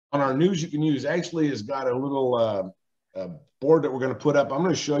on our news you can use actually has got a little board that we're going to put up. I'm going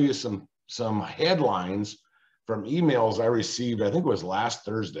to show you some headlines from emails I received. I think it was last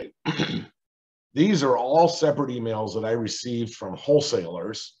Thursday. These are all separate emails that I received from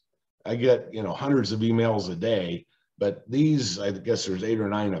wholesalers. I get, hundreds of emails a day, but these, I guess there's 8 or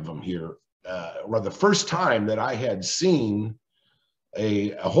 9 of them here. Were the first time that I had seen a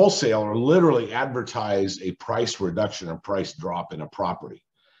wholesaler literally advertise a price reduction or price drop in a property.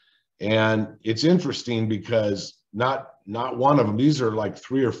 And it's interesting because not one of them, these are like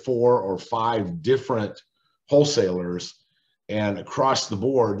 3 or 4 or 5 different wholesalers, and across the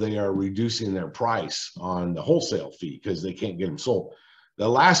board, they are reducing their price on the wholesale fee because they can't get them sold. The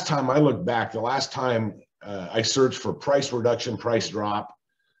last time I looked back, the last time I searched for price reduction, price drop,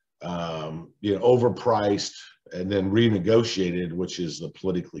 overpriced, and then renegotiated, which is the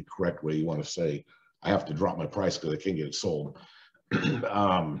politically correct way you want to say, I have to drop my price because I can't get it sold.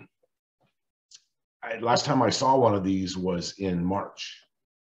 Last time I saw one of these was in March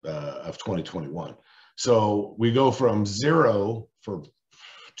of 2021. So we go from 0 for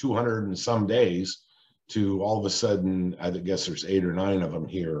 200 and some days to all of a sudden, I guess there's 8 or 9 of them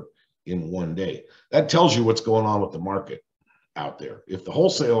here in one day. That tells you what's going on with the market out there. If the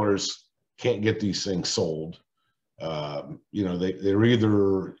wholesalers can't get these things sold, they're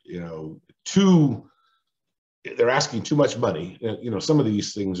either, they're asking too much money. Some of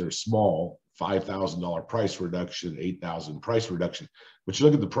these things are small, $5,000 price reduction, $8,000 price reduction. But you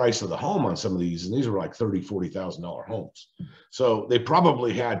look at the price of the home on some of these, and these are like $30,000, $40,000 homes. So they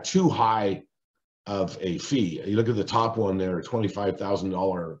probably had too high of a fee. You look at the top one there, a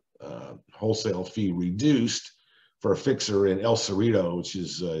 $25,000 wholesale fee reduced for a fixer in El Cerrito, which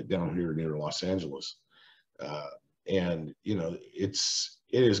is down here near Los Angeles. And it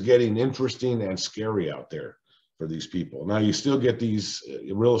is getting interesting and scary out there for these people. Now you still get these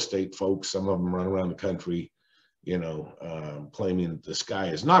real estate folks, some of them run around the country, claiming that the sky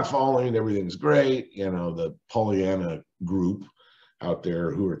is not falling, everything's great, the Pollyanna group out there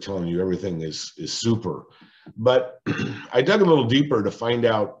who are telling you everything is super. But I dug a little deeper to find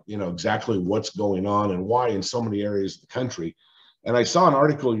out, exactly what's going on and why in so many areas of the country. And I saw an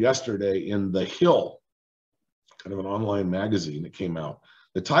article yesterday in The Hill, kind of an online magazine that came out.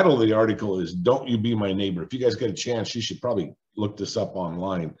 The title of the article is "Don't You Be My Neighbor." If you guys get a chance, you should probably look this up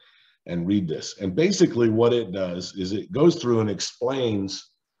online and read this. And basically what it does is it goes through and explains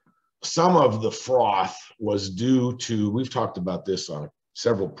some of the froth was due to, we've talked about this on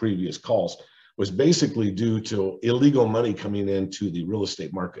several previous calls, was basically due to illegal money coming into the real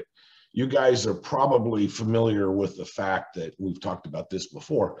estate market. You guys are probably familiar with the fact that we've talked about this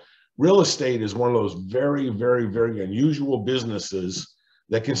before. Real estate is one of those very, very, very unusual businesses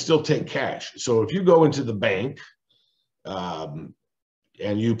that can still take cash. So if you go into the bank and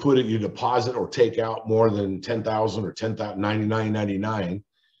you deposit or take out more than $10,000 or $99.99,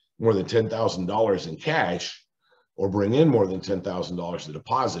 more than $10,000 in cash, or bring in more than $10,000 to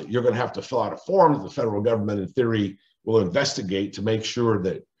deposit, you're going to have to fill out a form that the federal government, in theory, will investigate to make sure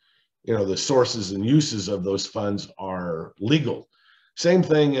that the sources and uses of those funds are legal. Same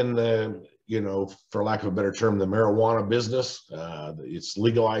thing in the, for lack of a better term, the marijuana business. It's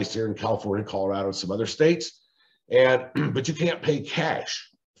legalized here in California, Colorado, and some other states. But you can't pay cash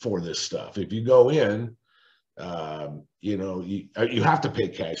for this stuff. If you go in, you have to pay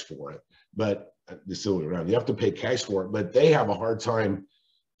cash for it, but it's the other way around. You have to pay cash for it, but they have a hard time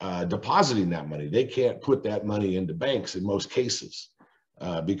depositing that money. They can't put that money into banks in most cases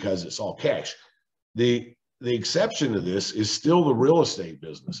because it's all cash. The exception to this is still the real estate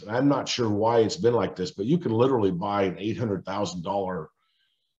business. And I'm not sure why it's been like this, but you can literally buy an $800,000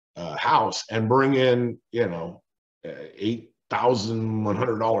 house and bring in,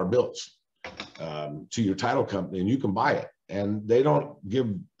 $8,100 bills to your title company, and you can buy it. And they don't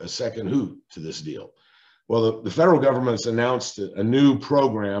give a second hoot to this deal. Well, the federal government's announced a new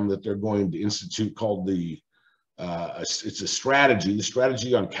program that they're going to institute called it's a strategy, the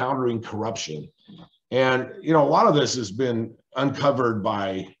strategy on countering corruption. And, a lot of this has been uncovered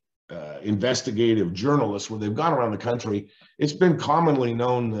by investigative journalists where they've gone around the country. It's been commonly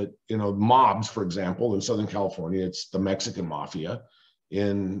known that, mobs, for example, in Southern California, it's the Mexican mafia.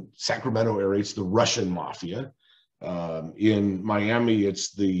 In Sacramento area, it's the Russian mafia. In Miami,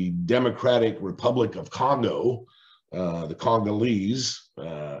 it's the Democratic Republic of Congo, the Congolese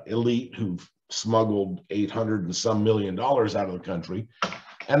elite who've smuggled $800 and some million out of the country.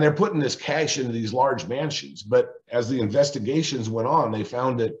 And they're putting this cash into these large mansions. But as the investigations went on, they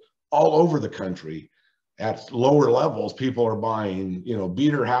found that all over the country at lower levels, people are buying,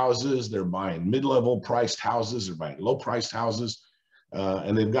 beater houses. They're buying mid-level priced houses. They're buying low priced houses.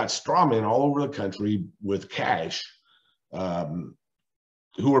 And they've got straw men all over the country with cash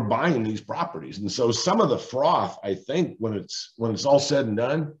who are buying these properties. And so some of the froth, I think, when it's all said and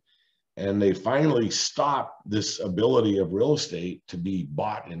done, and they finally stop this ability of real estate to be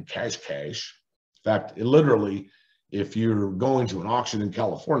bought in cash. In fact, it literally, if you're going to an auction in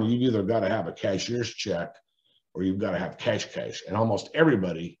California, you've either got to have a cashier's check or you've got to have cash. And almost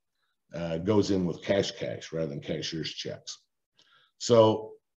everybody goes in with cash rather than cashier's checks.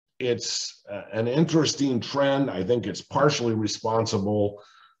 So it's an interesting trend. I think it's partially responsible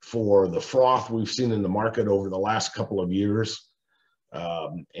for the froth we've seen in the market over the last couple of years.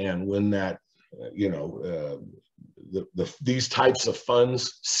 And when that, these types of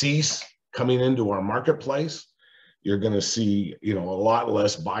funds cease coming into our marketplace, you're going to see, a lot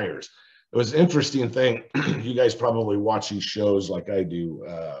less buyers. It was an interesting thing. You guys probably watch these shows like I do,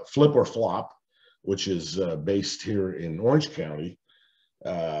 Flip or Flop, which is based here in Orange County,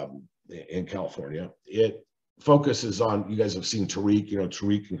 in California. It focuses on, you guys have seen Tariq,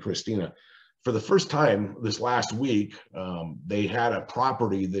 Tariq and Christina. For the first time this last week, they had a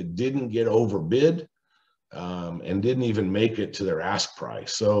property that didn't get overbid and didn't even make it to their ask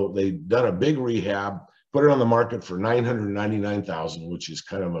price. So they've done a big rehab, put it on the market for $999,000, which is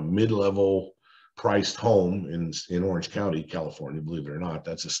kind of a mid-level priced home in Orange County, California, believe it or not.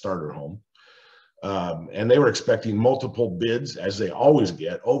 That's a starter home. And they were expecting multiple bids, as they always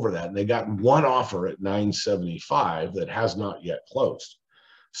get, over that. And they got one offer at $975 that has not yet closed.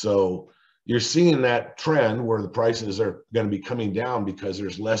 So you're seeing that trend where the prices are going to be coming down because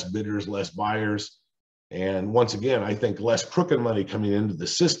there's less bidders, less buyers. And once again, I think less crooked money coming into the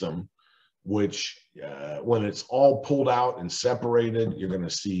system, which when it's all pulled out and separated, you're going to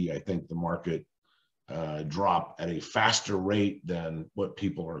see, I think, the market drop at a faster rate than what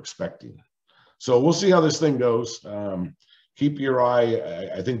people are expecting. So we'll see how this thing goes. Keep your eye.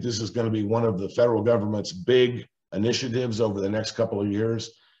 I think this is going to be one of the federal government's big initiatives over the next couple of years,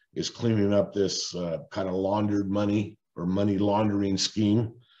 is cleaning up this kind of laundered money or money laundering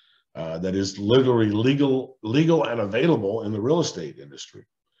scheme that is literally legal and available in the real estate industry.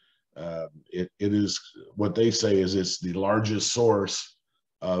 It is what they say is it's the largest source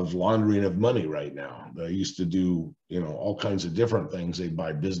of laundering of money right now. They used to do, all kinds of different things. They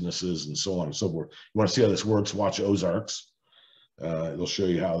buy businesses and so on and so forth. You want to see how this works? Watch Ozarks. It'll show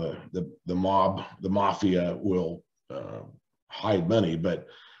you how the mafia will hide money, but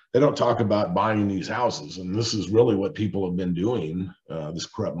they don't talk about buying these houses. And this is really what people have been doing. This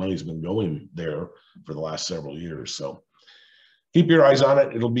corrupt money's been going there for the last several years. So keep your eyes on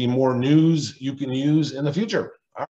it. It'll be more news you can use in the future.